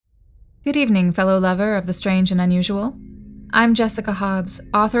Good evening, fellow lover of the strange and unusual. I'm Jessica Hobbs,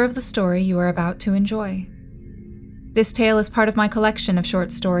 author of the story you are about to enjoy. This tale is part of my collection of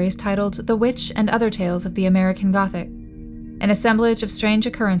short stories titled The Witch and Other Tales of the American Gothic, an assemblage of strange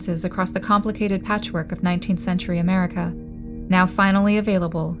occurrences across the complicated patchwork of 19th century America, now finally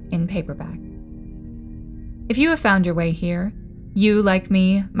available in paperback. If you have found your way here, you, like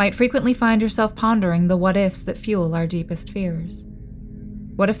me, might frequently find yourself pondering the what-ifs that fuel our deepest fears.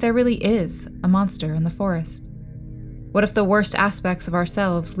 What if there really is a monster in the forest? What if the worst aspects of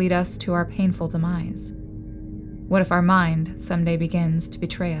ourselves lead us to our painful demise? What if our mind someday begins to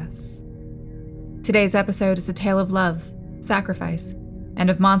betray us? Today's episode is a tale of love, sacrifice, and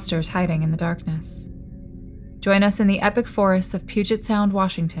of monsters hiding in the darkness. Join us in the epic forests of Puget Sound,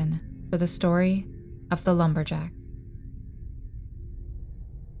 Washington, for the story of the Lumberjack.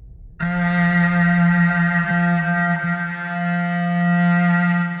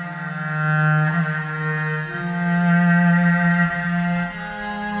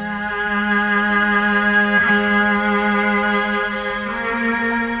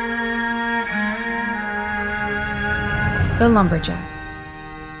 The Lumberjack,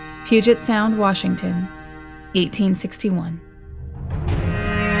 Puget Sound, Washington, 1861.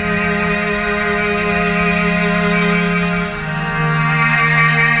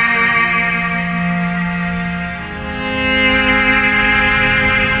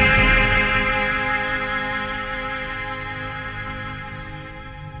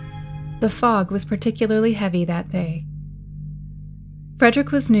 The fog was particularly heavy that day.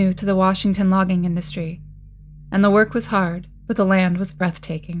 Frederick was new to the Washington logging industry, and the work was hard, but the land was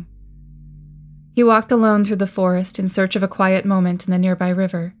breathtaking. He walked alone through the forest in search of a quiet moment in the nearby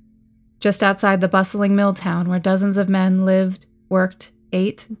river, just outside the bustling mill town where dozens of men lived, worked,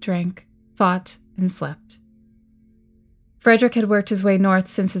 ate, drank, fought, and slept. Frederick had worked his way north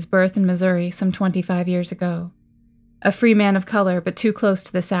since his birth in Missouri some 25 years ago, a free man of color but too close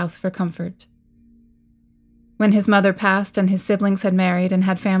to the South for comfort. When his mother passed and his siblings had married and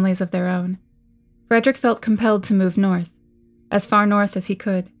had families of their own, Frederick felt compelled to move north, as far north as he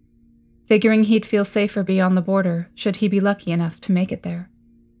could, figuring he'd feel safer beyond the border should he be lucky enough to make it there.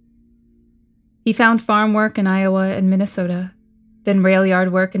 He found farm work in Iowa and Minnesota, then rail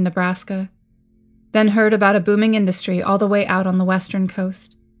yard work in Nebraska, then heard about a booming industry all the way out on the western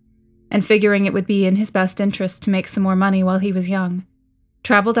coast, and figuring it would be in his best interest to make some more money while he was young,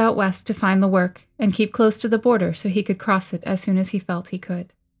 traveled out west to find the work and keep close to the border so he could cross it as soon as he felt he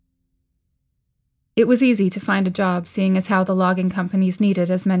could. It was easy to find a job, seeing as how the logging companies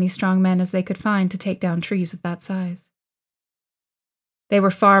needed as many strong men as they could find to take down trees of that size. They were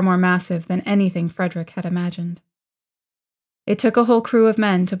far more massive than anything Frederick had imagined. It took a whole crew of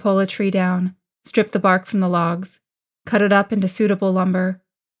men to pull a tree down, strip the bark from the logs, cut it up into suitable lumber,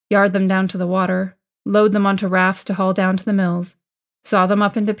 yard them down to the water, load them onto rafts to haul down to the mills, saw them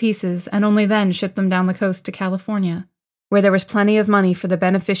up into pieces, and only then ship them down the coast to California, where there was plenty of money for the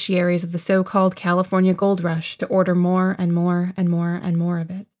beneficiaries of the so-called California gold rush to order more and more and more and more of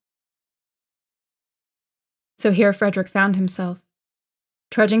it. So here Frederick found himself,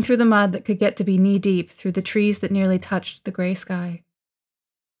 trudging through the mud that could get to be knee-deep through the trees that nearly touched the gray sky.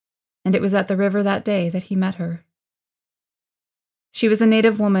 And it was at the river that day that he met her. She was a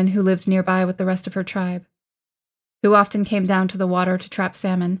native woman who lived nearby with the rest of her tribe, who often came down to the water to trap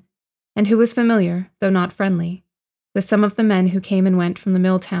salmon, and who was familiar, though not friendly, with some of the men who came and went from the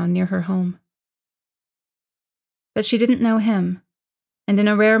mill town near her home. But she didn't know him, and in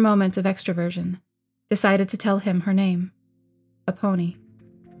a rare moment of extroversion, decided to tell him her name, a pony.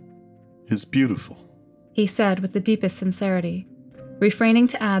 It's beautiful, he said with the deepest sincerity, refraining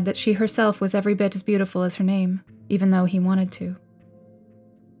to add that she herself was every bit as beautiful as her name, even though he wanted to.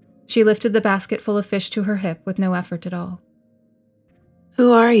 She lifted the basket full of fish to her hip with no effort at all.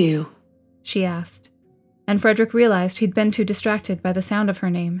 "Who are you?" she asked, and Frederick realized he'd been too distracted by the sound of her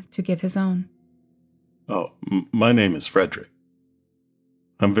name to give his own. Oh, my name is Frederick.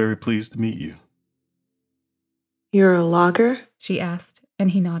 I'm very pleased to meet you. "You're a logger?" she asked,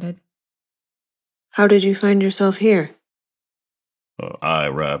 and he nodded. "How did you find yourself here?" I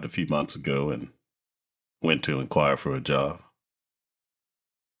arrived a few months ago and went to inquire for a job.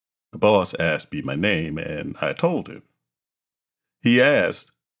 The boss asked me my name, and I told him. He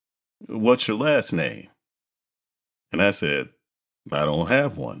asked, "What's your last name?" And I said, "I don't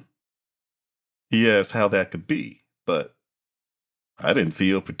have one." He asked how that could be, but I didn't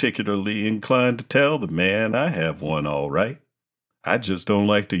feel particularly inclined to tell the man I have one all right. I just don't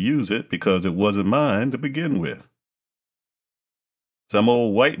like to use it because it wasn't mine to begin with. Some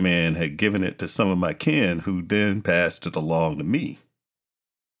old white man had given it to some of my kin who then passed it along to me.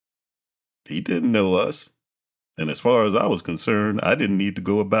 He didn't know us. And as far as I was concerned, I didn't need to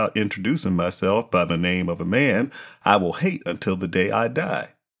go about introducing myself by the name of a man I will hate until the day I die.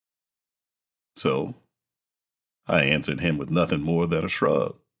 So I answered him with nothing more than a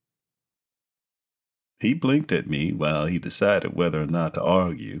shrug. He blinked at me while he decided whether or not to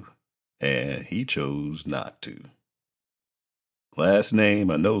argue, and he chose not to. Last name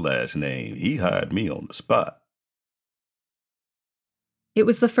or no last name, he hired me on the spot. It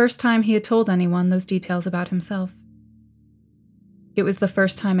was the first time he had told anyone those details about himself. It was the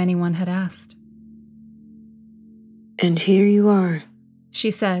first time anyone had asked. And here you are, She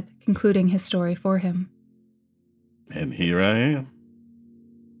said, concluding his story for him. And here I am.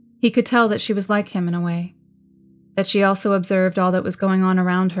 He could tell that she was like him in a way, that she also observed all that was going on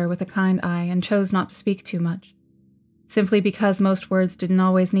around her with a kind eye and chose not to speak too much, simply because most words didn't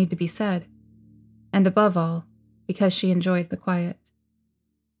always need to be said, and above all, because she enjoyed the quiet.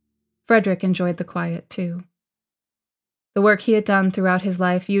 Frederick enjoyed the quiet, too. The work he had done throughout his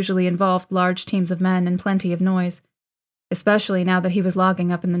life usually involved large teams of men and plenty of noise, especially now that he was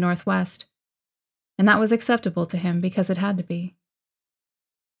logging up in the Northwest, and that was acceptable to him because it had to be.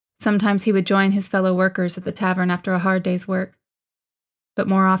 Sometimes he would join his fellow workers at the tavern after a hard day's work, but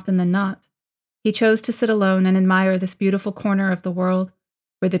more often than not, he chose to sit alone and admire this beautiful corner of the world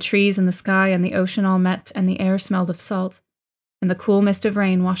where the trees and the sky and the ocean all met and the air smelled of salt, and the cool mist of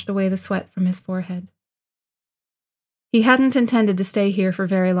rain washed away the sweat from his forehead. He hadn't intended to stay here for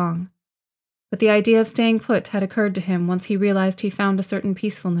very long, but the idea of staying put had occurred to him once he realized he found a certain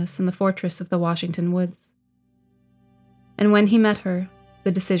peacefulness in the fortress of the Washington woods. And when he met her,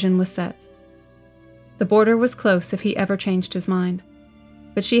 the decision was set. The border was close if he ever changed his mind,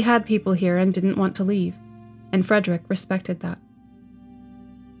 but she had people here and didn't want to leave, and Frederick respected that.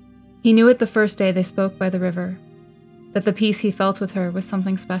 He knew it the first day they spoke by the river, that the peace he felt with her was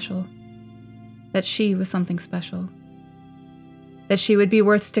something special, that she was something special, that she would be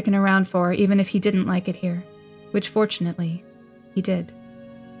worth sticking around for even if he didn't like it here, which fortunately, he did.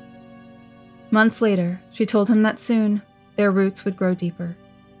 Months later, she told him that soon, their roots would grow deeper.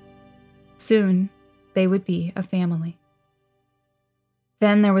 Soon, they would be a family.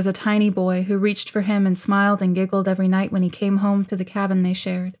 Then there was a tiny boy who reached for him and smiled and giggled every night when he came home to the cabin they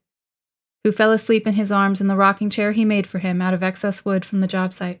shared, who fell asleep in his arms in the rocking chair he made for him out of excess wood from the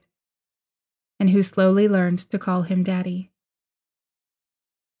job site, and who slowly learned to call him Daddy.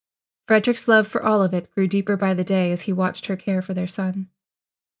 Frederick's love for all of it grew deeper by the day as he watched her care for their son.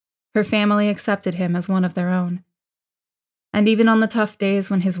 Her family accepted him as one of their own, and even on the tough days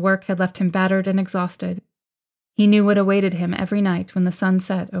when his work had left him battered and exhausted, he knew what awaited him every night when the sun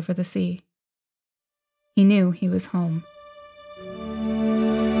set over the sea. He knew he was home.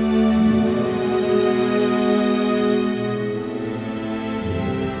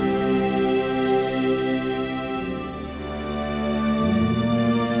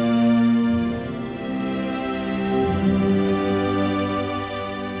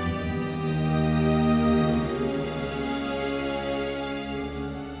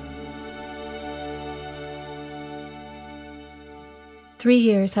 Three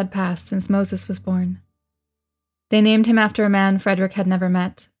years had passed since Moses was born. They named him after a man Frederick had never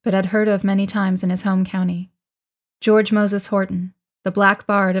met, but had heard of many times in his home county, George Moses Horton, the Black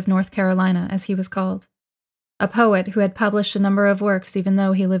Bard of North Carolina, as he was called, a poet who had published a number of works even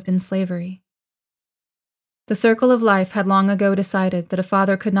though he lived in slavery. The circle of life had long ago decided that a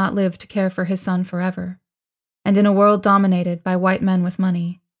father could not live to care for his son forever, and in a world dominated by white men with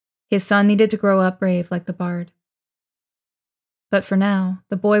money, his son needed to grow up brave like the bard. But for now,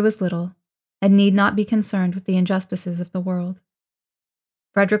 the boy was little, and need not be concerned with the injustices of the world.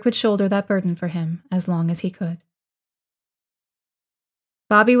 Frederick would shoulder that burden for him as long as he could.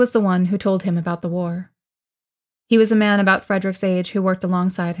 Bobby was the one who told him about the war. He was a man about Frederick's age who worked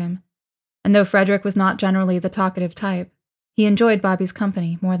alongside him, and though Frederick was not generally the talkative type, he enjoyed Bobby's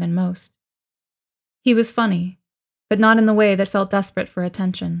company more than most. He was funny, but not in the way that felt desperate for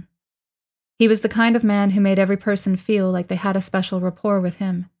attention. He was the kind of man who made every person feel like they had a special rapport with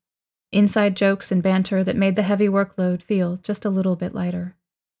him, inside jokes and banter that made the heavy workload feel just a little bit lighter.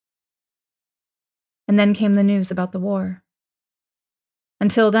 And then came the news about the war.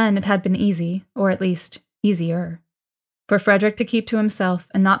 Until then, it had been easy, or at least easier, for Frederick to keep to himself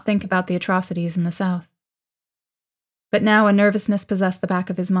and not think about the atrocities in the South. But now a nervousness possessed the back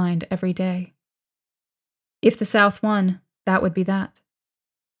of his mind every day. If the South won, that would be that.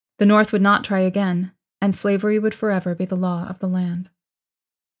 The North would not try again, and slavery would forever be the law of the land.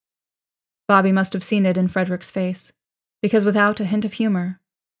 Bobby must have seen it in Frederick's face, because without a hint of humor,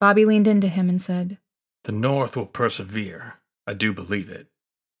 Bobby leaned into him and said, "The North will persevere. I do believe it.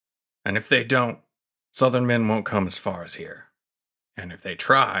 And if they don't, Southern men won't come as far as here. And if they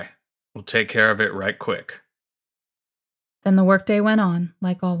try, we'll take care of it right quick. Then the workday went on,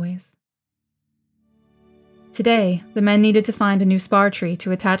 like always. Today, the men needed to find a new spar tree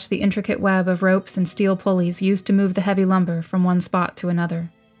to attach the intricate web of ropes and steel pulleys used to move the heavy lumber from one spot to another.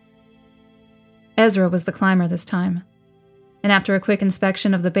 Ezra was the climber this time, and after a quick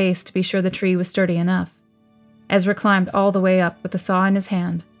inspection of the base to be sure the tree was sturdy enough, Ezra climbed all the way up with the saw in his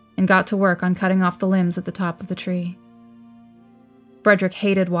hand and got to work on cutting off the limbs at the top of the tree. Frederick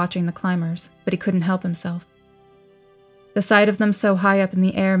hated watching the climbers, but he couldn't help himself. The sight of them so high up in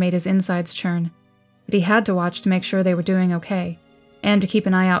the air made his insides churn, but he had to watch to make sure they were doing okay, and to keep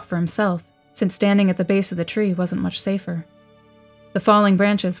an eye out for himself, since standing at the base of the tree wasn't much safer. The falling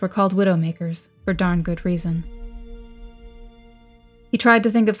branches were called widowmakers, for darn good reason. He tried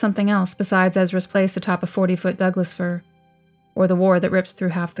to think of something else besides Ezra's place atop a 40-foot Douglas fir, or the war that ripped through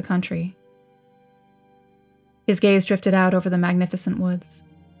half the country. His gaze drifted out over the magnificent woods.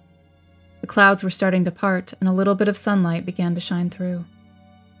 The clouds were starting to part, and a little bit of sunlight began to shine through.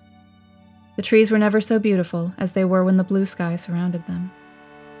 The trees were never so beautiful as they were when the blue sky surrounded them.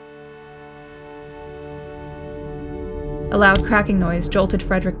 A loud cracking noise jolted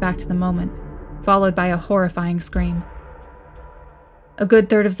Frederick back to the moment, followed by a horrifying scream. A good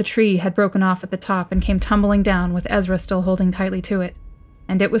third of the tree had broken off at the top and came tumbling down with Ezra still holding tightly to it,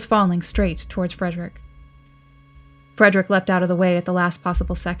 and it was falling straight towards Frederick. Frederick leapt out of the way at the last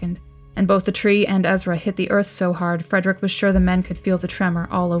possible second, and both the tree and Ezra hit the earth so hard Frederick was sure the men could feel the tremor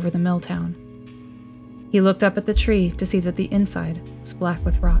all over the mill town. He looked up at the tree to see that the inside was black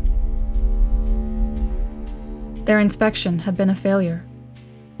with rot. Their inspection had been a failure,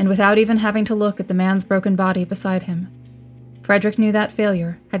 and without even having to look at the man's broken body beside him, Frederick knew that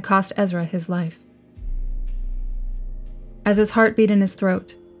failure had cost Ezra his life. As his heart beat in his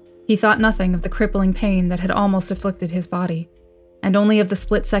throat, he thought nothing of the crippling pain that had almost afflicted his body, and only of the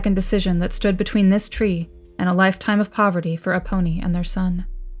split-second decision that stood between this tree and a lifetime of poverty for a pony and their son.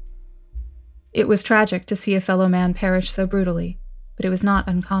 It was tragic to see a fellow man perish so brutally, but it was not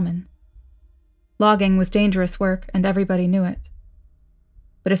uncommon. Logging was dangerous work, and everybody knew it.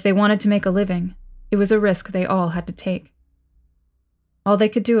 But if they wanted to make a living, it was a risk they all had to take. All they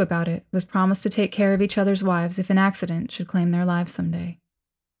could do about it was promise to take care of each other's wives if an accident should claim their lives someday.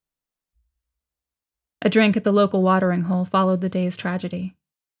 A drink at the local watering hole followed the day's tragedy.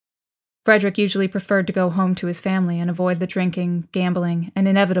 Frederick usually preferred to go home to his family and avoid the drinking, gambling, and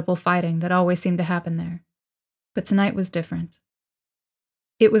inevitable fighting that always seemed to happen there. But tonight was different.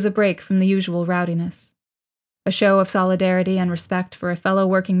 It was a break from the usual rowdiness, a show of solidarity and respect for a fellow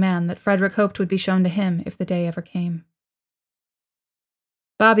working man that Frederick hoped would be shown to him if the day ever came.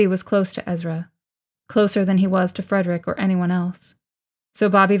 Bobby was close to Ezra, closer than he was to Frederick or anyone else, so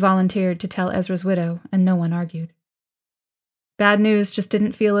Bobby volunteered to tell Ezra's widow, and no one argued. Bad news just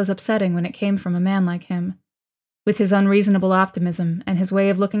didn't feel as upsetting when it came from a man like him, with his unreasonable optimism and his way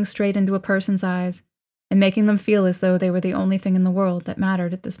of looking straight into a person's eyes and making them feel as though they were the only thing in the world that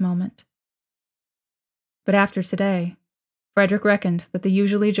mattered at this moment. But after today, Frederick reckoned that the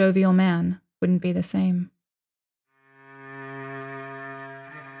usually jovial man wouldn't be the same.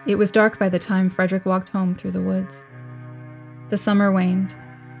 It was dark by the time Frederick walked home through the woods. The summer waned.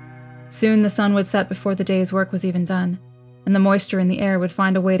 Soon the sun would set before the day's work was even done, and the moisture in the air would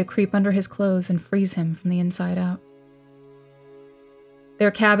find a way to creep under his clothes and freeze him from the inside out.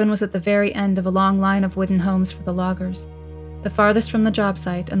 Their cabin was at the very end of a long line of wooden homes for the loggers, the farthest from the job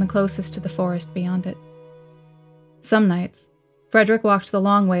site and the closest to the forest beyond it. Some nights, Frederick walked the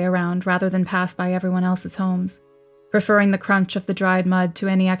long way around rather than pass by everyone else's homes, preferring the crunch of the dried mud to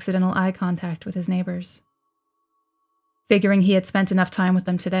any accidental eye contact with his neighbors. Figuring he had spent enough time with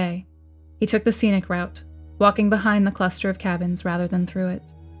them today, he took the scenic route, walking behind the cluster of cabins rather than through it.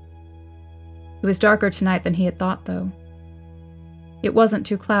 It was darker tonight than he had thought, though. It wasn't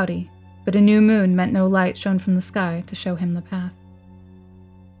too cloudy, but a new moon meant no light shone from the sky to show him the path.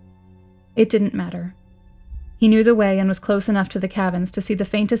 It didn't matter. He knew the way and was close enough to the cabins to see the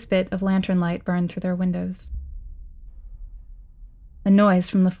faintest bit of lantern light burn through their windows. A noise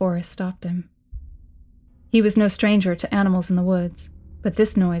from the forest stopped him. He was no stranger to animals in the woods, but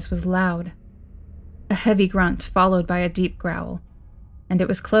this noise was loud. A heavy grunt followed by a deep growl, and it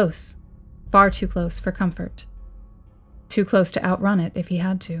was close, far too close for comfort. Too close to outrun it if he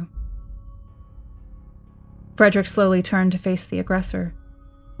had to. Frederick slowly turned to face the aggressor,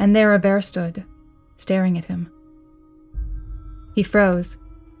 and there a bear stood, staring at him. He froze,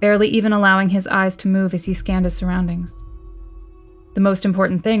 barely even allowing his eyes to move as he scanned his surroundings. The most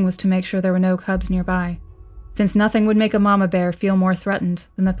important thing was to make sure there were no cubs nearby, since nothing would make a mama bear feel more threatened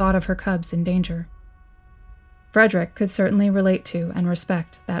than the thought of her cubs in danger. Frederick could certainly relate to and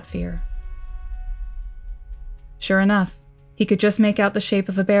respect that fear. Sure enough, he could just make out the shape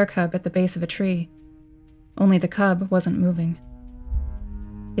of a bear cub at the base of a tree. Only the cub wasn't moving.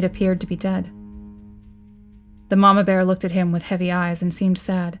 It appeared to be dead. The mama bear looked at him with heavy eyes and seemed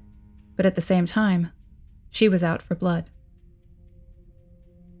sad, but at the same time, she was out for blood.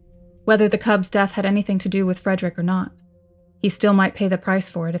 Whether the cub's death had anything to do with Frederick or not, he still might pay the price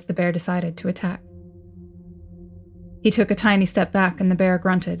for it if the bear decided to attack. He took a tiny step back and the bear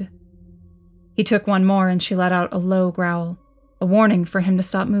grunted. He took one more and she let out a low growl, a warning for him to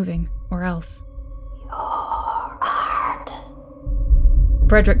stop moving, or else. Your heart.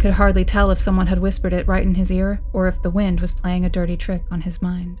 Frederick could hardly tell if someone had whispered it right in his ear or if the wind was playing a dirty trick on his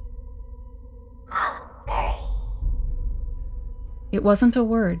mind. Hungry. It wasn't a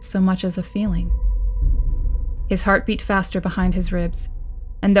word so much as a feeling. His heart beat faster behind his ribs,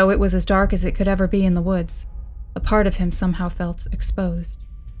 and though it was as dark as it could ever be in the woods, a part of him somehow felt exposed.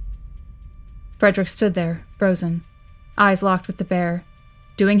 Frederick stood there, frozen, eyes locked with the bear,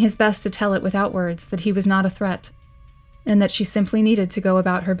 doing his best to tell it without words that he was not a threat, and that she simply needed to go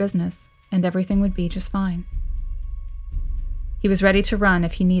about her business, and everything would be just fine. He was ready to run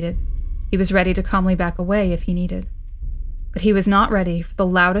if he needed. He was ready to calmly back away if he needed. But he was not ready for the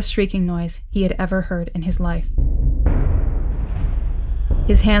loudest shrieking noise he had ever heard in his life.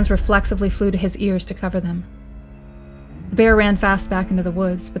 His hands reflexively flew to his ears to cover them. The bear ran fast back into the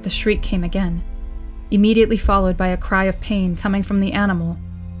woods, but the shriek came again, immediately followed by a cry of pain coming from the animal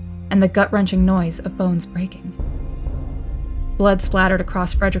and the gut-wrenching noise of bones breaking. Blood splattered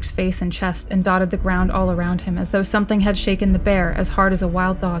across Frederick's face and chest and dotted the ground all around him as though something had shaken the bear as hard as a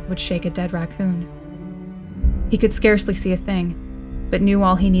wild dog would shake a dead raccoon. He could scarcely see a thing, but knew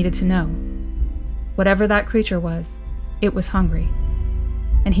all he needed to know. Whatever that creature was, it was hungry,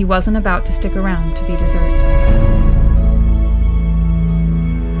 and he wasn't about to stick around to be dessert.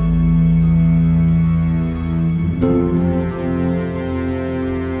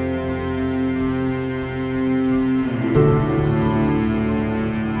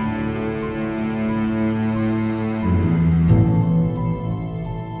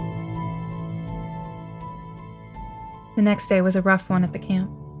 The next day was a rough one at the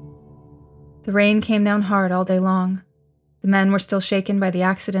camp. The rain came down hard all day long. The men were still shaken by the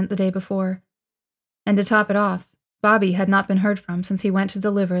accident the day before. And to top it off, Bobby had not been heard from since he went to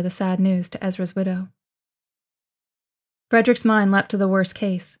deliver the sad news to Ezra's widow. Frederick's mind leapt to the worst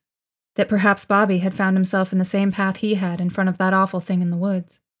case, that perhaps Bobby had found himself in the same path he had in front of that awful thing in the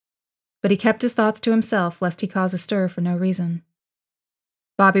woods. But he kept his thoughts to himself lest he cause a stir for no reason.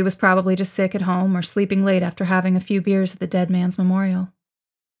 Bobby was probably just sick at home or sleeping late after having a few beers at the dead man's memorial.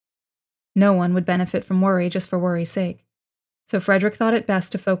 No one would benefit from worry just for worry's sake, so Frederick thought it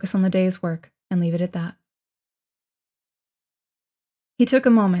best to focus on the day's work and leave it at that. He took a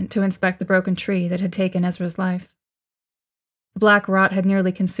moment to inspect the broken tree that had taken Ezra's life. The black rot had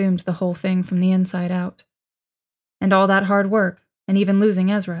nearly consumed the whole thing from the inside out, and all that hard work, and even losing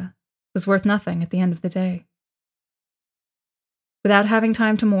Ezra, was worth nothing at the end of the day. Without having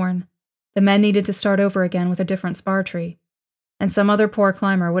time to mourn, the men needed to start over again with a different spar tree, and some other poor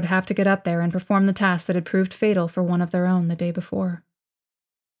climber would have to get up there and perform the task that had proved fatal for one of their own the day before.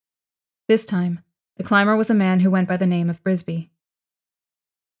 This time, the climber was a man who went by the name of Brisby.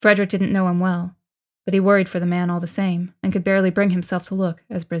 Frederick didn't know him well, but he worried for the man all the same, and could barely bring himself to look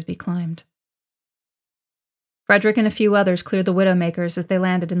as Brisby climbed. Frederick and a few others cleared the widowmakers as they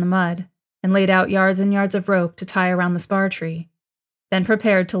landed in the mud, and laid out yards and yards of rope to tie around the spar tree, then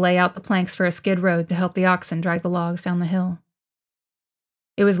prepared to lay out the planks for a skid road to help the oxen drag the logs down the hill.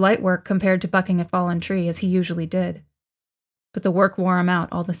 It was light work compared to bucking a fallen tree as he usually did, but the work wore him out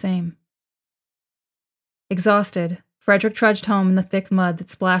all the same. Exhausted, Frederick trudged home in the thick mud that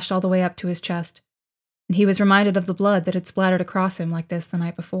splashed all the way up to his chest, and he was reminded of the blood that had splattered across him like this the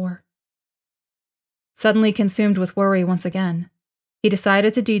night before. Suddenly consumed with worry once again, he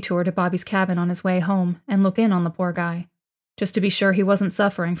decided to detour to Bobby's cabin on his way home and look in on the poor guy, just to be sure he wasn't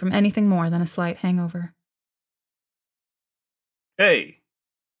suffering from anything more than a slight hangover. Hey!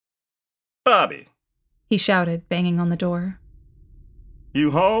 Bobby! He shouted, banging on the door.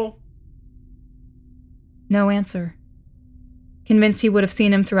 You home? No answer. Convinced he would have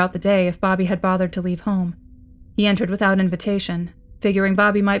seen him throughout the day if Bobby had bothered to leave home, he entered without invitation, figuring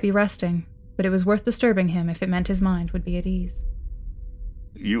Bobby might be resting, but it was worth disturbing him if it meant his mind would be at ease.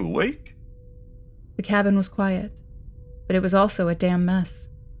 You awake? The cabin was quiet, but it was also a damn mess.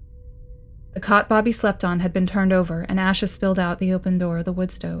 The cot Bobby slept on had been turned over and ashes spilled out the open door of the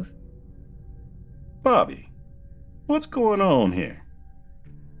wood stove. Bobby, What's going on here?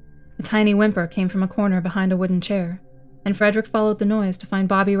 A tiny whimper came from a corner behind a wooden chair, and Frederick followed the noise to find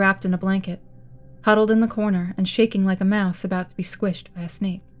Bobby wrapped in a blanket, huddled in the corner and shaking like a mouse about to be squished by a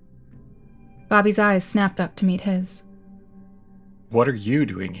snake. Bobby's eyes snapped up to meet his. What are you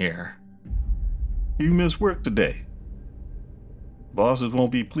doing here? You missed work today. Bosses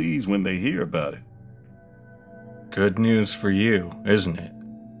won't be pleased when they hear about it. Good news for you, isn't it?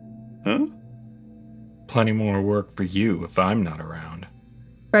 Huh? Plenty more work for you if I'm not around.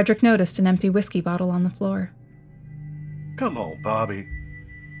 Frederick noticed an empty whiskey bottle on the floor. Come on, Bobby.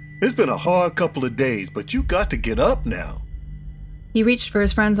 It's been a hard couple of days, but you got to get up now. He reached for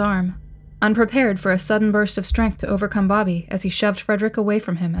his friend's arm, unprepared for a sudden burst of strength to overcome Bobby as he shoved Frederick away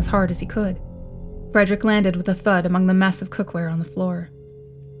from him as hard as he could. Frederick landed with a thud among the mess of cookware on the floor.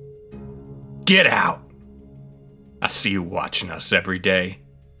 Get out! I see you watching us every day.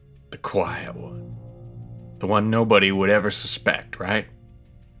 The quiet one. The one nobody would ever suspect, right?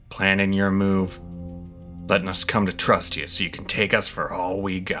 Planning your move. Letting us come to trust you so you can take us for all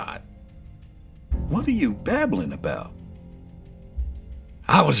we got. What are you babbling about?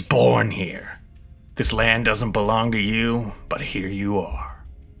 I was born here. This land doesn't belong to you, but here you are.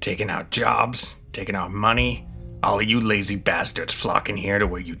 Taking our jobs, taking our money, all of you lazy bastards flocking here to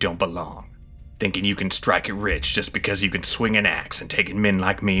where you don't belong. Thinking you can strike it rich just because you can swing an axe and taking men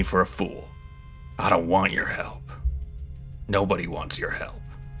like me for a fool. I don't want your help. Nobody wants your help.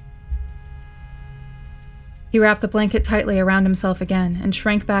 He wrapped the blanket tightly around himself again and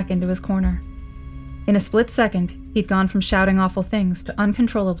shrank back into his corner. In a split second, he'd gone from shouting awful things to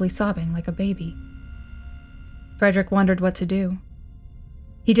uncontrollably sobbing like a baby. Frederick wondered what to do.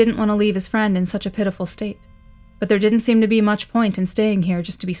 He didn't want to leave his friend in such a pitiful state, but there didn't seem to be much point in staying here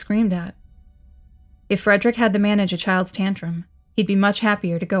just to be screamed at. If Frederick had to manage a child's tantrum, he'd be much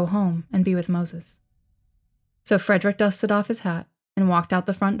happier to go home and be with Moses. So Frederick dusted off his hat and walked out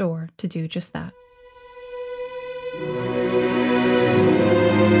the front door to do just that.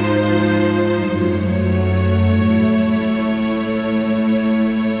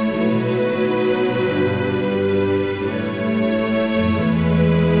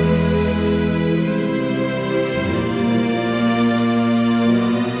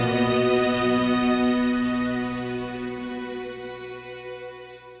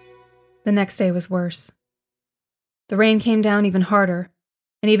 The next day was worse. The rain came down even harder,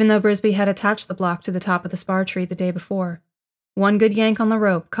 and even though Brisby had attached the block to the top of the spar tree the day before, one good yank on the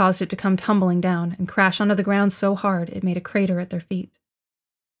rope caused it to come tumbling down and crash onto the ground so hard it made a crater at their feet.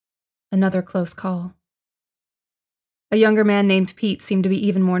 Another close call. A younger man named Pete seemed to be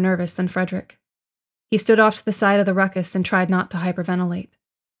even more nervous than Frederick. He stood off to the side of the ruckus and tried not to hyperventilate.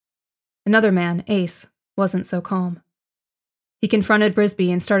 Another man, Ace, wasn't so calm. He confronted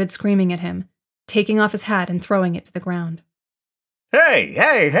Brisby and started screaming at him, taking off his hat and throwing it to the ground.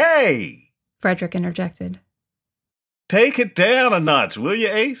 Hey! Frederick interjected. Take it down a notch, will you,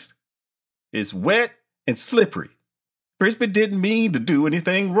 Ace? It's wet and slippery. Brisby didn't mean to do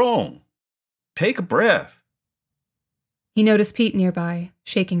anything wrong. Take a breath. He noticed Pete nearby,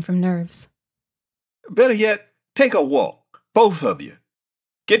 shaking from nerves. Better yet, take a walk, both of you.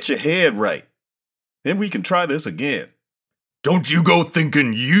 Get your head right. Then we can try this again. Don't you go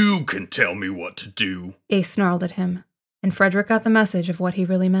thinking you can tell me what to do, Ace snarled at him, and Frederick got the message of what he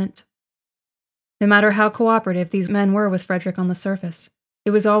really meant. No matter how cooperative these men were with Frederick on the surface,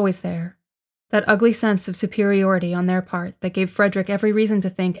 it was always there, that ugly sense of superiority on their part that gave Frederick every reason to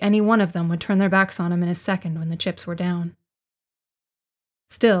think any one of them would turn their backs on him in a second when the chips were down.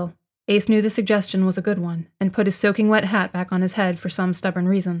 Still, Ace knew the suggestion was a good one and put his soaking wet hat back on his head for some stubborn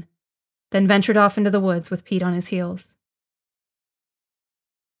reason, then ventured off into the woods with Pete on his heels.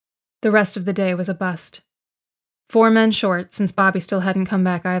 The rest of the day was a bust. 4 men short, since Bobby still hadn't come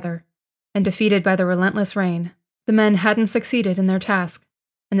back either, and defeated by the relentless rain, the men hadn't succeeded in their task,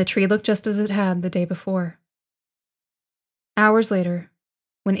 and the tree looked just as it had the day before. Hours later,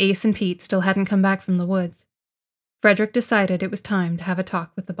 when Ace and Pete still hadn't come back from the woods, Frederick decided it was time to have a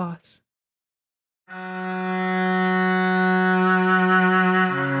talk with the boss.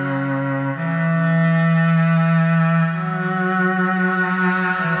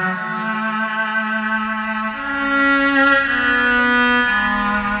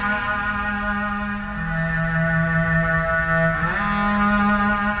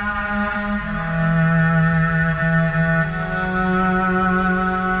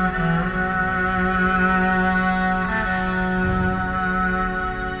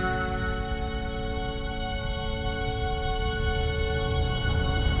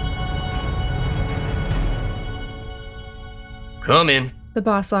 Come in. The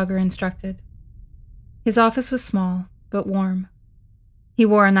boss logger instructed. His office was small, but warm. He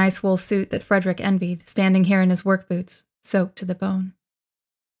wore a nice wool suit that Frederick envied, standing here in his work boots, soaked to the bone.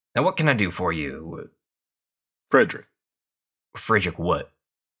 Now what can I do for you? Frederick. Frederick what?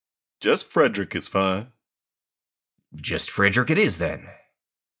 Just Frederick is fine. Just Frederick it is, then.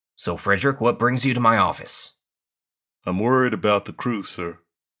 So, Frederick, what brings you to my office? I'm worried about the crew, sir.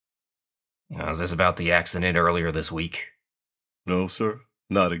 Is this about the accident earlier this week? No, sir,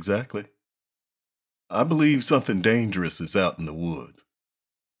 not exactly. I believe something dangerous is out in the woods.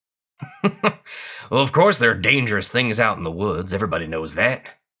 Well, of course there are dangerous things out in the woods. Everybody knows that.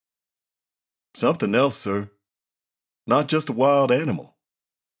 Something else, sir. Not just a wild animal.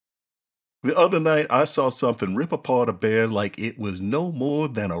 The other night, I saw something rip apart a bear like it was no more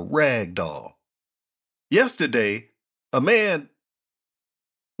than a rag doll. Yesterday, a man,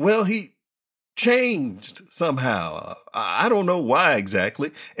 well, he changed somehow. I don't know why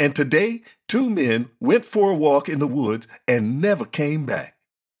exactly. And today, 2 men went for a walk in the woods and never came back.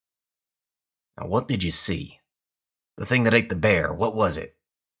 Now, what did you see? The thing that ate the bear, what was it?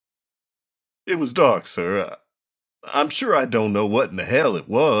 It was dark, sir. I'm sure I don't know what in the hell it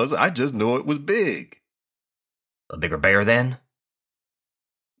was. I just know it was big. A bigger bear, then?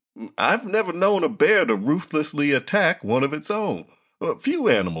 I've never known a bear to ruthlessly attack one of its own. Few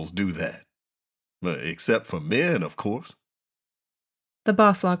animals do that. Except for men, of course. The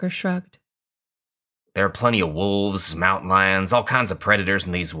boss logger shrugged. There are plenty of wolves, mountain lions, all kinds of predators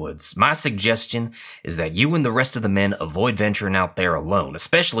in these woods. My suggestion is that you and the rest of the men avoid venturing out there alone,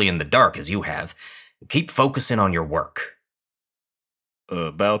 especially in the dark as you have. Keep focusing on your work.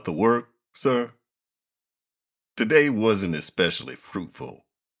 About the work, sir? Today wasn't especially fruitful.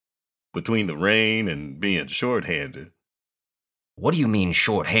 Between the rain and being short-handed. What do you mean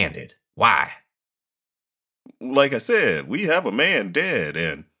short-handed? Why? Like I said, we have a man dead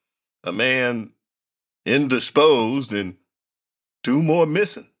and a man indisposed and 2 more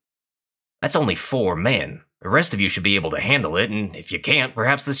missing. That's only 4 men. The rest of you should be able to handle it, and if you can't,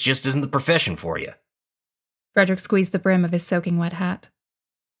 perhaps this just isn't the profession for you. Frederick squeezed the brim of his soaking wet hat.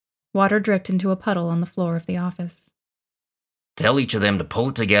 Water dripped into a puddle on the floor of the office. Tell each of them to pull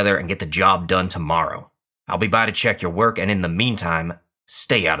it together and get the job done tomorrow. I'll be by to check your work, and in the meantime,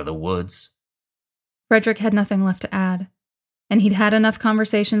 stay out of the woods. Frederick had nothing left to add, and he'd had enough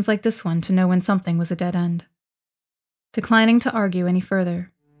conversations like this one to know when something was a dead end. Declining to argue any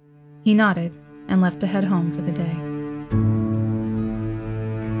further, he nodded and left to head home for the day.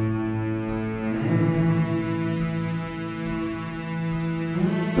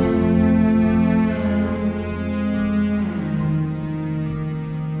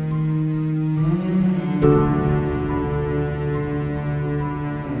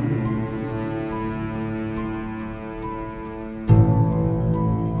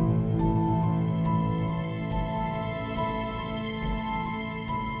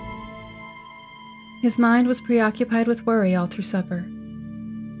 His mind was preoccupied with worry all through supper.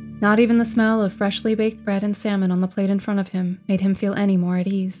 Not even the smell of freshly baked bread and salmon on the plate in front of him made him feel any more at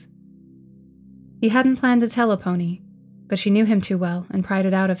ease. He hadn't planned to tell a pony, but she knew him too well and pried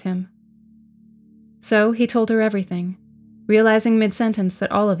it out of him. So he told her everything, realizing mid-sentence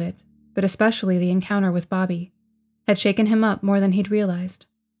that all of it, but especially the encounter with Bobby, had shaken him up more than he'd realized.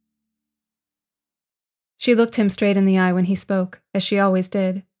 She looked him straight in the eye when he spoke, as she always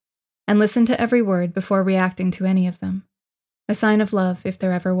did, and listened to every word before reacting to any of them, a sign of love if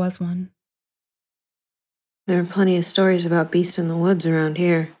there ever was one. There are plenty of stories about beasts in the woods around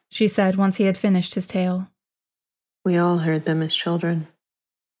here, she said once he had finished his tale. We all heard them as children.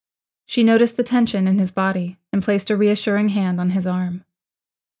 She noticed the tension in his body and placed a reassuring hand on his arm.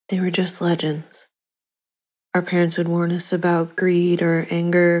 They were just legends. Our parents would warn us about greed or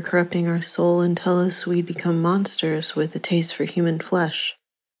anger corrupting our soul and tell us we'd become monsters with a taste for human flesh,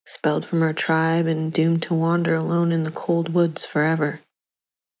 expelled from our tribe and doomed to wander alone in the cold woods forever.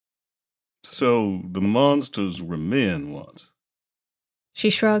 So the monsters were men once? She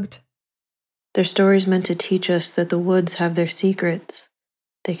shrugged. Their stories meant to teach us that the woods have their secrets.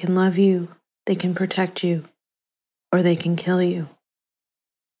 They can love you, they can protect you, or they can kill you.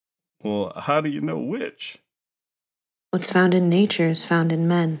 Well, how do you know which? What's found in nature is found in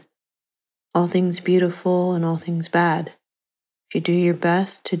men. All things beautiful and all things bad. If you do your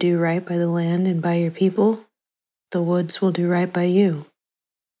best to do right by the land and by your people, the woods will do right by you.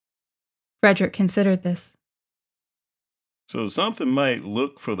 Frederick considered this. So something might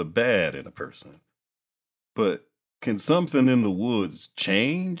look for the bad in a person, but can something in the woods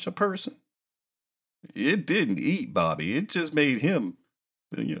change a person? It didn't eat Bobby. It just made him,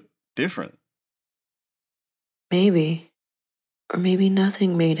 different. Maybe. Or maybe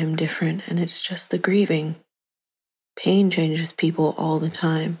nothing made him different and it's just the grieving. Pain changes people all the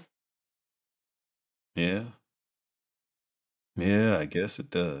time. Yeah. Yeah, I guess it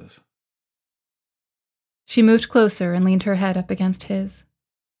does. She moved closer and leaned her head up against his.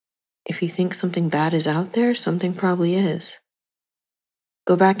 If you think something bad is out there, something probably is.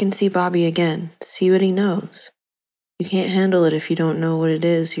 Go back and see Bobby again. See what he knows. You can't handle it if you don't know what it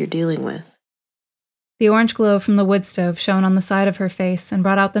is you're dealing with. The orange glow from the wood stove shone on the side of her face and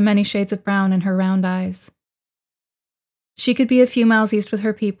brought out the many shades of brown in her round eyes. She could be a few miles east with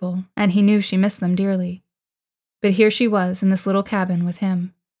her people, and he knew she missed them dearly. But here she was in this little cabin with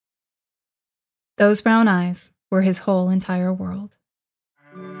him. Those brown eyes were his whole entire world.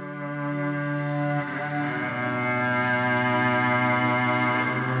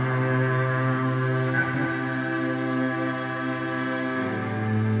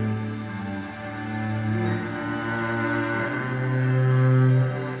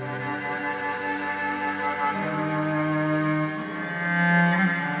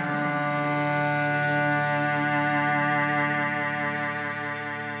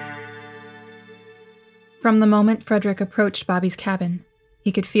 From the moment Frederick approached Bobby's cabin,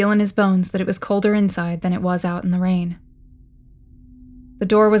 he could feel in his bones that it was colder inside than it was out in the rain. The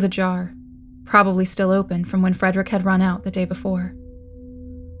door was ajar, probably still open from when Frederick had run out the day before.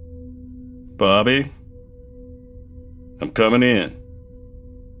 Bobby, I'm coming in.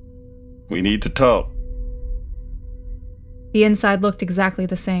 We need to talk. The inside looked exactly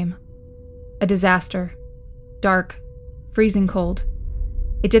the same. A disaster. Dark. Freezing cold.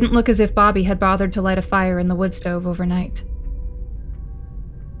 It didn't look as if Bobby had bothered to light a fire in the wood stove overnight.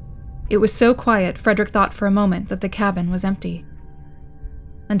 It was so quiet, Frederick thought for a moment that the cabin was empty.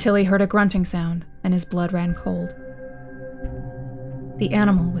 Until he heard a grunting sound, and his blood ran cold. The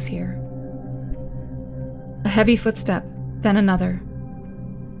animal was here. A heavy footstep, then another.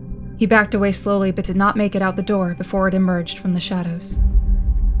 He backed away slowly but did not make it out the door before it emerged from the shadows.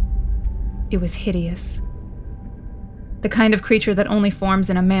 It was hideous. The kind of creature that only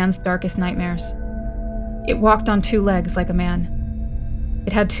forms in a man's darkest nightmares. It walked on 2 legs like a man.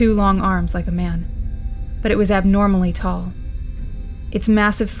 It had 2 long arms like a man, but it was abnormally tall. Its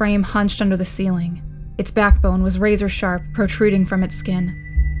massive frame hunched under the ceiling. Its backbone was razor sharp, protruding from its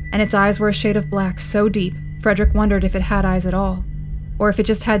skin, and its eyes were a shade of black so deep, Frederick wondered if it had eyes at all, or if it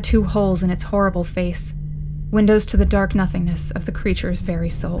just had 2 holes in its horrible face, windows to the dark nothingness of the creature's very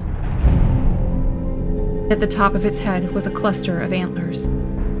soul. At the top of its head was a cluster of antlers,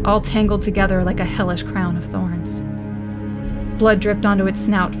 all tangled together like a hellish crown of thorns. Blood dripped onto its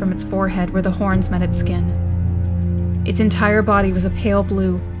snout from its forehead where the horns met its skin. Its entire body was a pale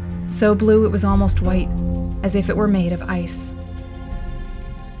blue, so blue it was almost white, as if it were made of ice.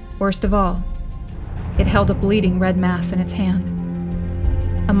 Worst of all, it held a bleeding red mass in its hand.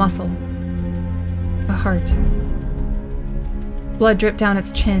 A muscle. A heart. Blood dripped down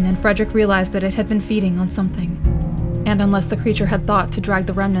its chin, and Frederick realized that it had been feeding on something. And unless the creature had thought to drag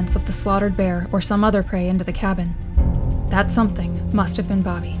the remnants of the slaughtered bear or some other prey into the cabin, that something must have been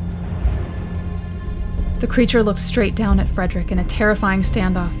Bobby. The creature looked straight down at Frederick in a terrifying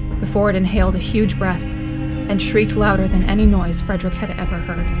standoff before it inhaled a huge breath and shrieked louder than any noise Frederick had ever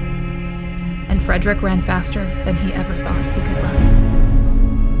heard. And Frederick ran faster than he ever thought he could run.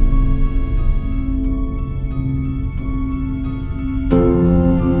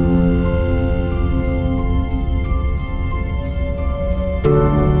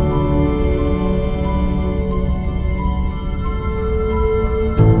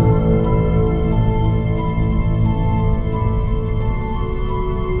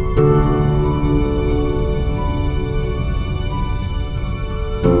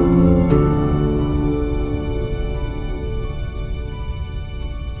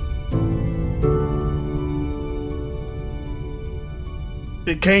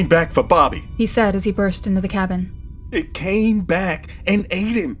 It came back for Bobby. He said as he burst into the cabin. It came back and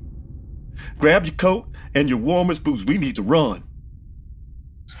ate him. Grab your coat and your warmest boots. We need to run.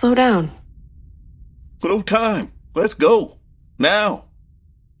 Slow down. No time. Let's go. Now.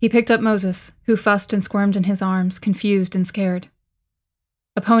 He picked up Moses, who fussed and squirmed in his arms, confused and scared.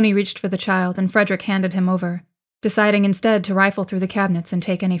 A pony reached for the child, and Frederick handed him over, deciding instead to rifle through the cabinets and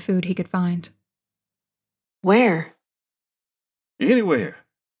take any food he could find. Where? Anywhere.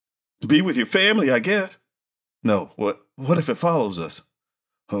 To be with your family, I guess. No, what if it follows us?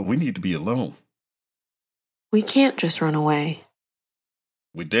 We need to be alone. We can't just run away.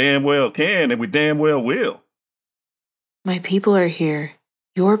 We damn well can, and we damn well will. My people are here.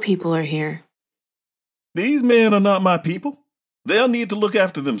 Your people are here. These men are not my people. They'll need to look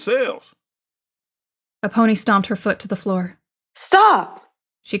after themselves. A pony stomped her foot to the floor. Stop!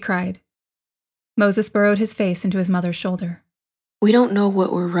 She cried. Moses burrowed his face into his mother's shoulder. We don't know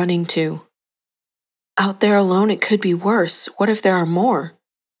what we're running to. Out there alone, it could be worse. What if there are more?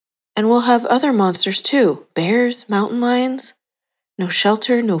 And we'll have other monsters too. Bears, mountain lions. No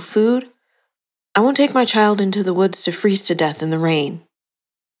shelter, no food. I won't take my child into the woods to freeze to death in the rain.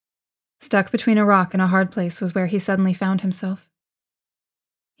 Stuck between a rock and a hard place was where he suddenly found himself.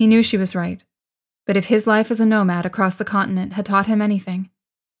 He knew she was right, but if his life as a nomad across the continent had taught him anything,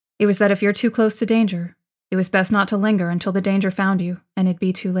 it was that if you're too close to danger, it was best not to linger until the danger found you, and it'd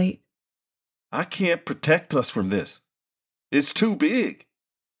be too late. I can't protect us from this. It's too big.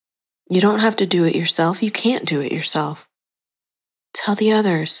 You don't have to do it yourself. You can't do it yourself. Tell the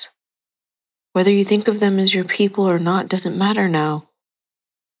others. Whether you think of them as your people or not doesn't matter now.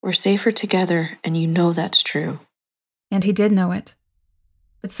 We're safer together, and you know that's true. And he did know it.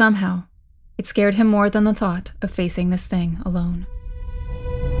 But somehow, it scared him more than the thought of facing this thing alone.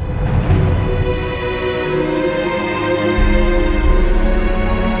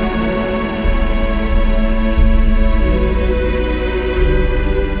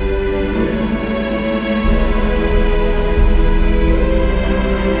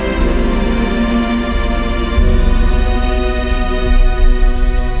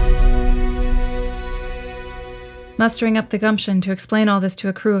 Mustering up the gumption to explain all this to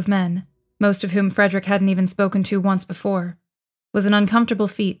a crew of men, most of whom Frederick hadn't even spoken to once before, was an uncomfortable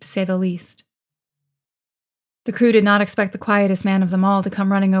feat, to say the least. The crew did not expect the quietest man of them all to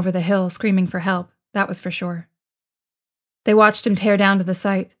come running over the hill screaming for help, that was for sure. They watched him tear down to the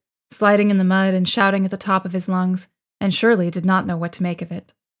site, sliding in the mud and shouting at the top of his lungs, and surely did not know what to make of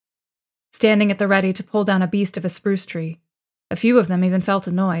it. Standing at the ready to pull down a beast of a spruce tree, a few of them even felt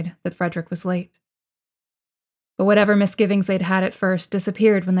annoyed that Frederick was late. But whatever misgivings they'd had at first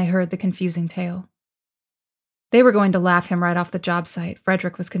disappeared when they heard the confusing tale. They were going to laugh him right off the job site,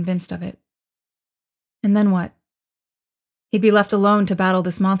 Frederick was convinced of it. And then what? He'd be left alone to battle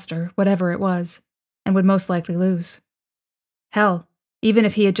this monster, whatever it was, and would most likely lose. Hell, even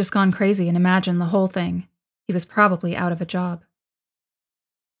if he had just gone crazy and imagined the whole thing, he was probably out of a job.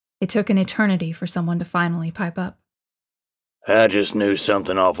 It took an eternity for someone to finally pipe up. I just knew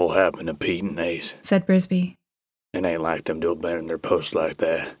something awful happened to Pete and Ace. Said Brisby. It ain't like them to abandon their post like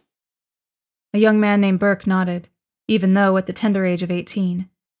that. A young man named Burke nodded, even though, at the tender age of 18,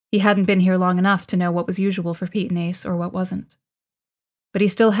 he hadn't been here long enough to know what was usual for Pete and Ace or what wasn't. But he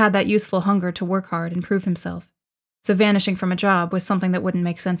still had that youthful hunger to work hard and prove himself, so vanishing from a job was something that wouldn't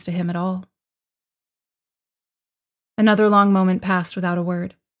make sense to him at all. Another long moment passed without a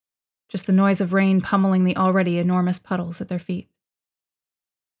word, just the noise of rain pummeling the already enormous puddles at their feet.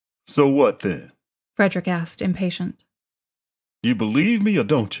 So what then? Frederick asked, impatient. You believe me or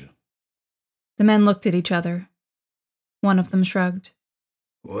don't you? The men looked at each other. One of them shrugged.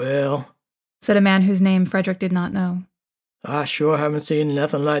 Well, said a man whose name Frederick did not know. I sure haven't seen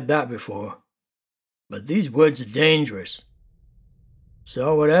nothing like that before. But these woods are dangerous.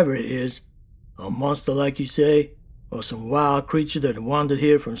 So whatever it is, a monster like you say, or some wild creature that wandered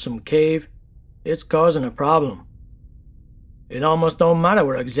here from some cave, it's causing a problem. It almost don't matter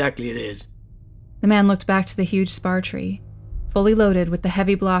what exactly it is. The man looked back to the huge spar tree, fully loaded with the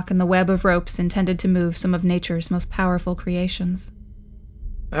heavy block and the web of ropes intended to move some of nature's most powerful creations.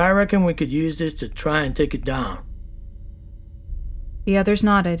 I reckon we could use this to try and take it down. The others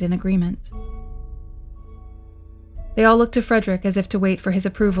nodded in agreement. They all looked to Frederick as if to wait for his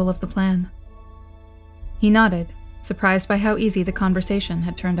approval of the plan. He nodded, surprised by how easy the conversation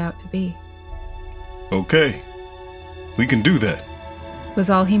had turned out to be. Okay, we can do that,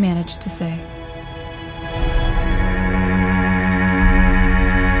 was all he managed to say.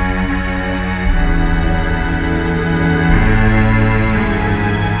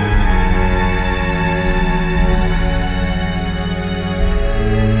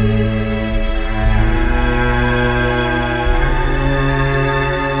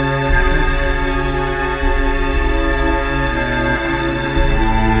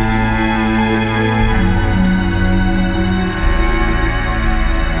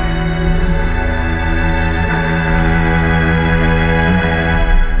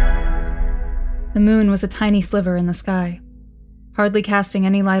 The moon was a tiny sliver in the sky, hardly casting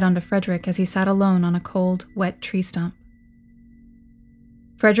any light onto Frederick as he sat alone on a cold, wet tree stump.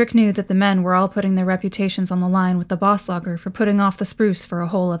 Frederick knew that the men were all putting their reputations on the line with the boss logger for putting off the spruce for a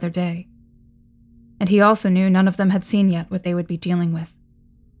whole other day. And he also knew none of them had seen yet what they would be dealing with.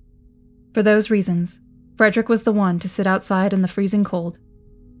 For those reasons, Frederick was the one to sit outside in the freezing cold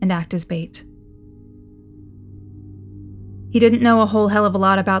and act as bait. He didn't know a whole hell of a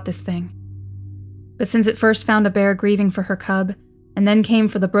lot about this thing, But since it first found a bear grieving for her cub, and then came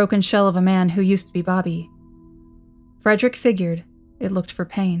for the broken shell of a man who used to be Bobby, Frederick figured it looked for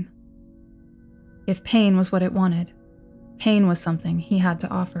pain. If pain was what it wanted, pain was something he had to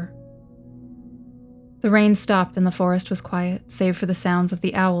offer. The rain stopped and the forest was quiet, save for the sounds of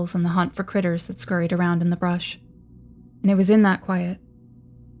the owls and the hunt for critters that scurried around in the brush. And it was in that quiet,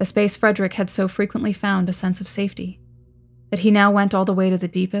 a space Frederick had so frequently found a sense of safety, that he now went all the way to the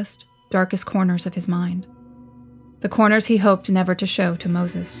deepest, darkest corners of his mind. The corners he hoped never to show to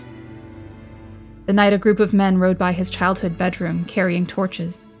Moses. The night a group of men rode by his childhood bedroom carrying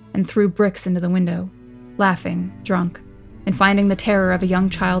torches and threw bricks into the window, laughing, drunk, and finding the terror of a young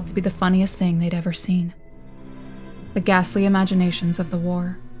child to be the funniest thing they'd ever seen. The ghastly imaginations of the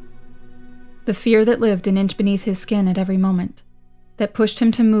war. The fear that lived an inch beneath his skin at every moment, that pushed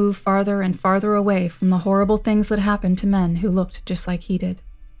him to move farther and farther away from the horrible things that happened to men who looked just like he did.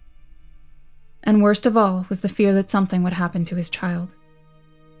 And worst of all was the fear that something would happen to his child.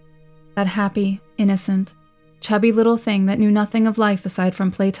 That happy, innocent, chubby little thing that knew nothing of life aside from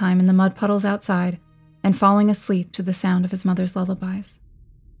playtime in the mud puddles outside and falling asleep to the sound of his mother's lullabies.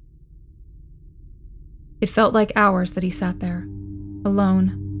 It felt like hours that he sat there,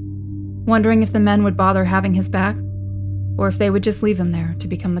 alone, wondering if the men would bother having his back, or if they would just leave him there to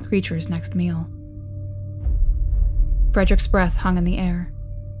become the creature's next meal. Frederick's breath hung in the air.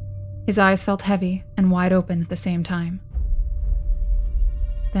 His eyes felt heavy and wide open at the same time.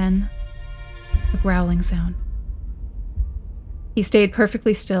 Then, a growling sound. He stayed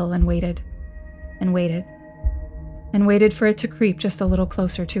perfectly still and waited, and waited, and waited for it to creep just a little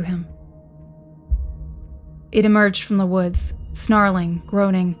closer to him. It emerged from the woods, snarling,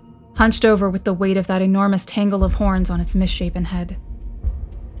 groaning, hunched over with the weight of that enormous tangle of horns on its misshapen head.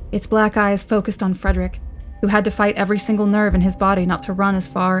 Its black eyes focused on Frederick, who had to fight every single nerve in his body not to run as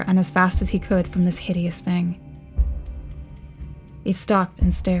far and as fast as he could from this hideous thing. It stopped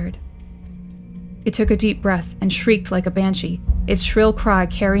and stared. It took a deep breath and shrieked like a banshee, its shrill cry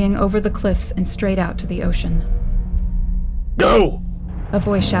carrying over the cliffs and straight out to the ocean. Go! A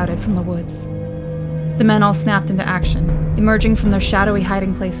voice shouted from the woods. The men all snapped into action, emerging from their shadowy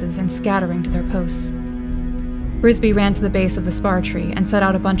hiding places and scattering to their posts. Brisby ran to the base of the spar tree and set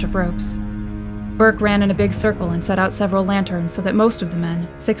out a bunch of ropes. Burke ran in a big circle and set out several lanterns so that most of the men,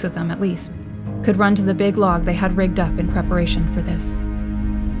 6 of them at least, could run to the big log they had rigged up in preparation for this.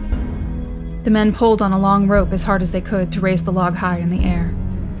 The men pulled on a long rope as hard as they could to raise the log high in the air.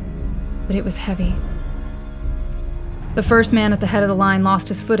 But it was heavy. The first man at the head of the line lost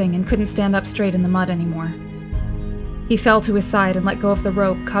his footing and couldn't stand up straight in the mud anymore. He fell to his side and let go of the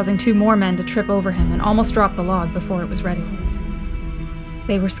rope, causing 2 more men to trip over him and almost drop the log before it was ready.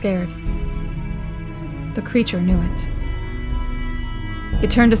 They were scared. The creature knew it.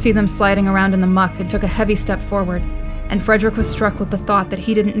 It turned to see them sliding around in the muck and took a heavy step forward, and Frederick was struck with the thought that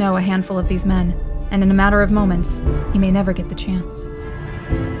he didn't know a handful of these men, and in a matter of moments, he may never get the chance.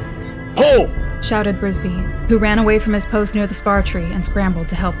 Pull! Shouted Brisby, who ran away from his post near the spar tree and scrambled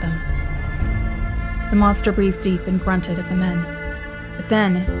to help them. The monster breathed deep and grunted at the men. But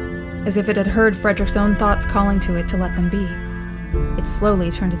then, as if it had heard Frederick's own thoughts calling to it to let them be, it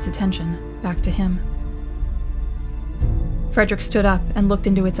slowly turned its attention back to him. Frederick stood up and looked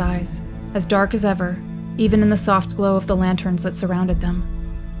into its eyes, as dark as ever, even in the soft glow of the lanterns that surrounded them.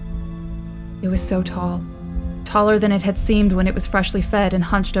 It was so tall, taller than it had seemed when it was freshly fed and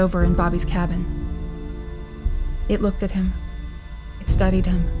hunched over in Bobby's cabin. It looked at him. It studied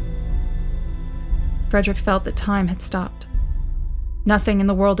him. Frederick felt that time had stopped. Nothing in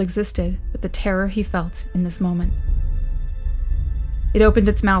the world existed but the terror he felt in this moment. It opened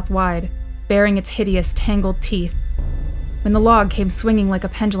its mouth wide, baring its hideous, tangled teeth, when the log came swinging like a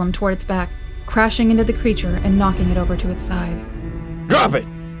pendulum toward its back, crashing into the creature and knocking it over to its side. Drop it!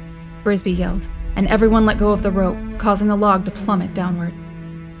 Brisby yelled, and everyone let go of the rope, causing the log to plummet downward.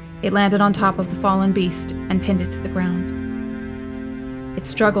 It landed on top of the fallen beast and pinned it to the ground. It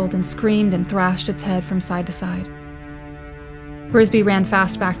struggled and screamed and thrashed its head from side to side. Brisby ran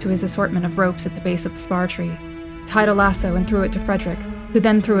fast back to his assortment of ropes at the base of the spar tree, tied a lasso and threw it to Frederick, who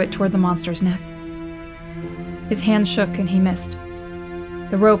then threw it toward the monster's neck. His hands shook and he missed.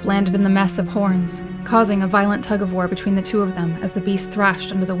 The rope landed in the mess of horns, causing a violent tug-of-war between the 2 of them as the beast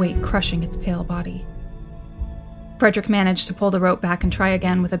thrashed under the weight, crushing its pale body. Frederick managed to pull the rope back and try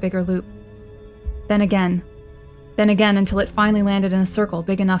again with a bigger loop. Then again until it finally landed in a circle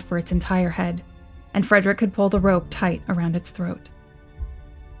big enough for its entire head, and Frederick could pull the rope tight around its throat.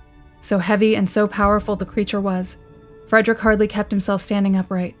 So heavy and so powerful the creature was, Frederick hardly kept himself standing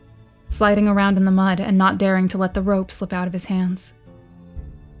upright, sliding around in the mud and not daring to let the rope slip out of his hands.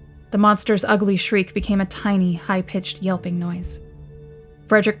 The monster's ugly shriek became a tiny, high-pitched yelping noise.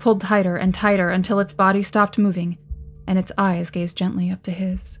 Frederick pulled tighter and tighter until its body stopped moving, and its eyes gazed gently up to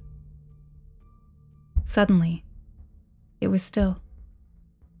his. Suddenly, it was still.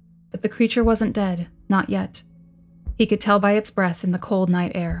 But the creature wasn't dead, not yet. He could tell by its breath in the cold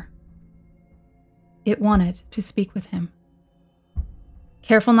night air. It wanted to speak with him.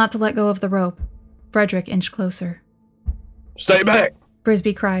 Careful not to let go of the rope, Frederick inched closer. Stay back!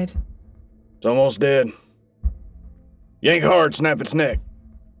 Brisby cried. It's almost dead. Yank hard, snap its neck.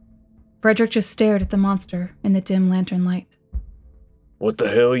 Frederick just stared at the monster in the dim lantern light. What the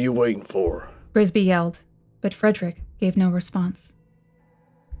hell are you waiting for? Brisby yelled, but Frederick gave no response.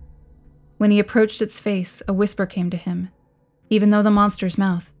 When he approached its face, a whisper came to him, even though the monster's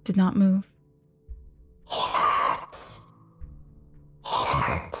mouth did not move. It hurts. It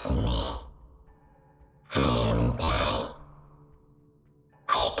hurts me. I am dying.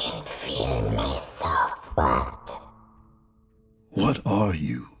 I can feel myself rot. What are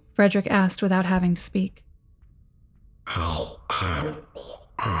you? Frederick asked without having to speak. I am the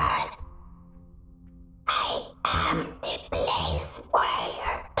earth. I am the place where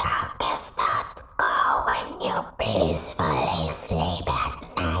your darkest thoughts go when you peacefully sleep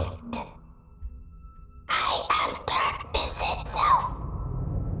at night. I am darkness itself.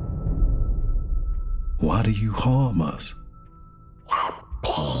 Why do you harm us? Your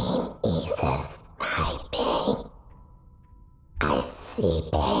pain eases my pain. I see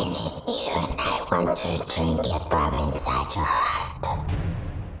pain in you and I want to drink it from inside your heart.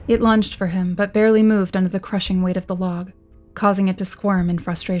 It lunged for him, but barely moved under the crushing weight of the log, causing it to squirm in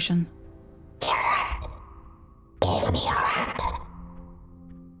frustration. Your heart. Give me your heart.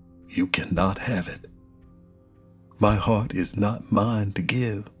 You cannot have it. My heart is not mine to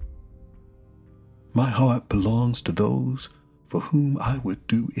give. My heart belongs to those for whom I would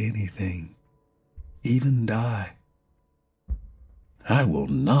do anything, even die. I will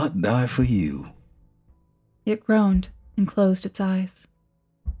not die for you. It groaned and closed its eyes.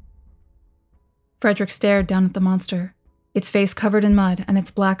 Frederick stared down at the monster, its face covered in mud and its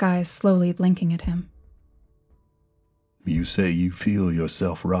black eyes slowly blinking at him. You say you feel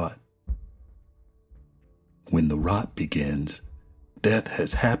yourself rot. When the rot begins, death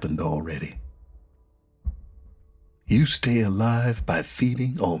has happened already. You stay alive by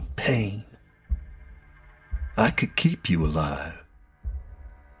feeding on pain. I could keep you alive,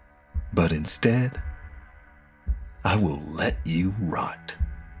 but instead, I will let you rot.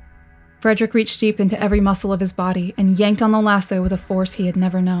 Frederick reached deep into every muscle of his body and yanked on the lasso with a force he had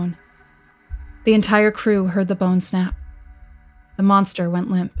never known. The entire crew heard the bone snap. The monster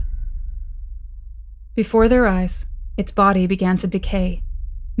went limp. Before their eyes, its body began to decay,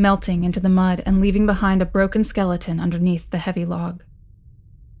 melting into the mud and leaving behind a broken skeleton underneath the heavy log.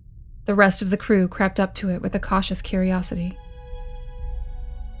 The rest of the crew crept up to it with a cautious curiosity.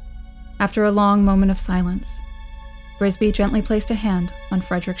 After a long moment of silence, Brisby gently placed a hand on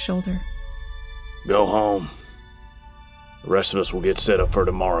Frederick's shoulder. Go home. The rest of us will get set up for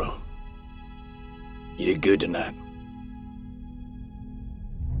tomorrow. You did good tonight.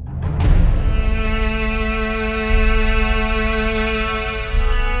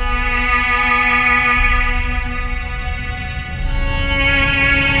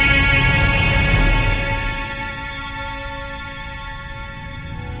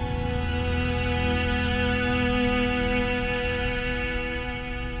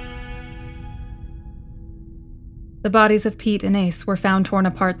 The bodies of Pete and Ace were found torn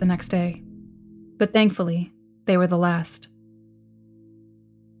apart the next day, but thankfully, they were the last.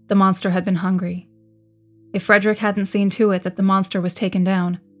 The monster had been hungry. If Frederick hadn't seen to it that the monster was taken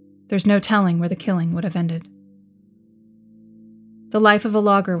down, there's no telling where the killing would have ended. The life of a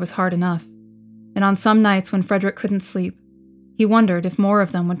logger was hard enough, and on some nights when Frederick couldn't sleep, he wondered if more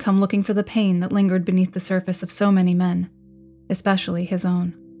of them would come looking for the pain that lingered beneath the surface of so many men, especially his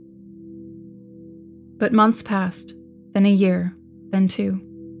own. But months passed, then a year, then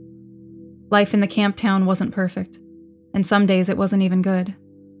 2. Life in the camp town wasn't perfect, and some days it wasn't even good,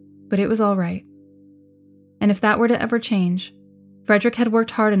 but it was all right. And if that were to ever change, Frederick had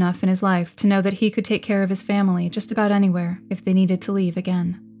worked hard enough in his life to know that he could take care of his family just about anywhere if they needed to leave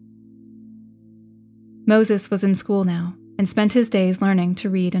again. Moses was in school now and spent his days learning to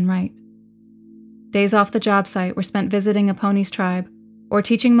read and write. Days off the job site were spent visiting a pony's tribe or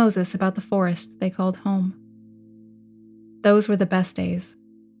teaching Moses about the forest they called home. Those were the best days,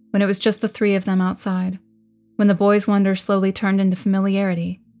 when it was just the 3 of them outside, when the boy's wonder slowly turned into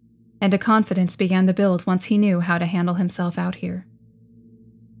familiarity, and a confidence began to build once he knew how to handle himself out here.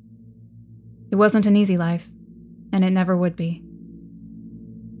 It wasn't an easy life, and it never would be.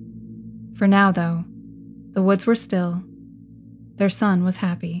 For now, though, the woods were still, their son was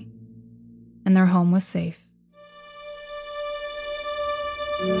happy, and their home was safe.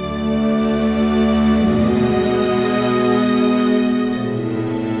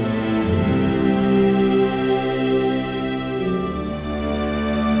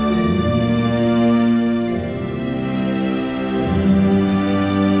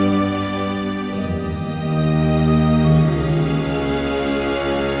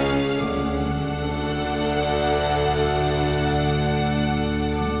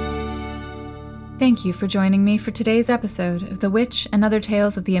 Thank you for joining me for today's episode of The Witch and Other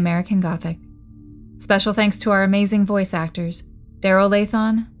Tales of the American Gothic. Special thanks to our amazing voice actors, Daryl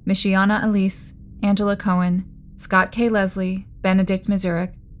Lathon, Michiana Elise, Angela Cohen, Scott K. Leslie, Benedict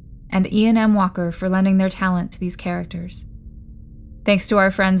Mazurik, and Ian M. Walker for lending their talent to these characters. Thanks to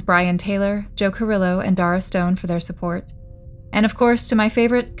our friends Brian Taylor, Joe Carrillo, and Dara Stone for their support. And of course to my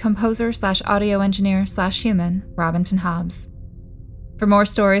favorite composer/audio engineer/human, Robinson Hobbs. For more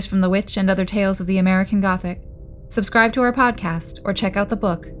stories from The Witch and Other Tales of the American Gothic, subscribe to our podcast or check out the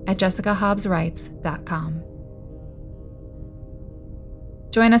book at jessicahobbswrites.com.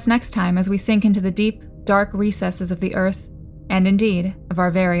 Join us next time as we sink into the deep, dark recesses of the earth, and indeed, of our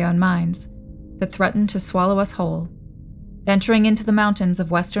very own minds, that threaten to swallow us whole, venturing into the mountains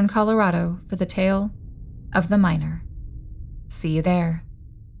of western Colorado for the tale of the Miner. See you there.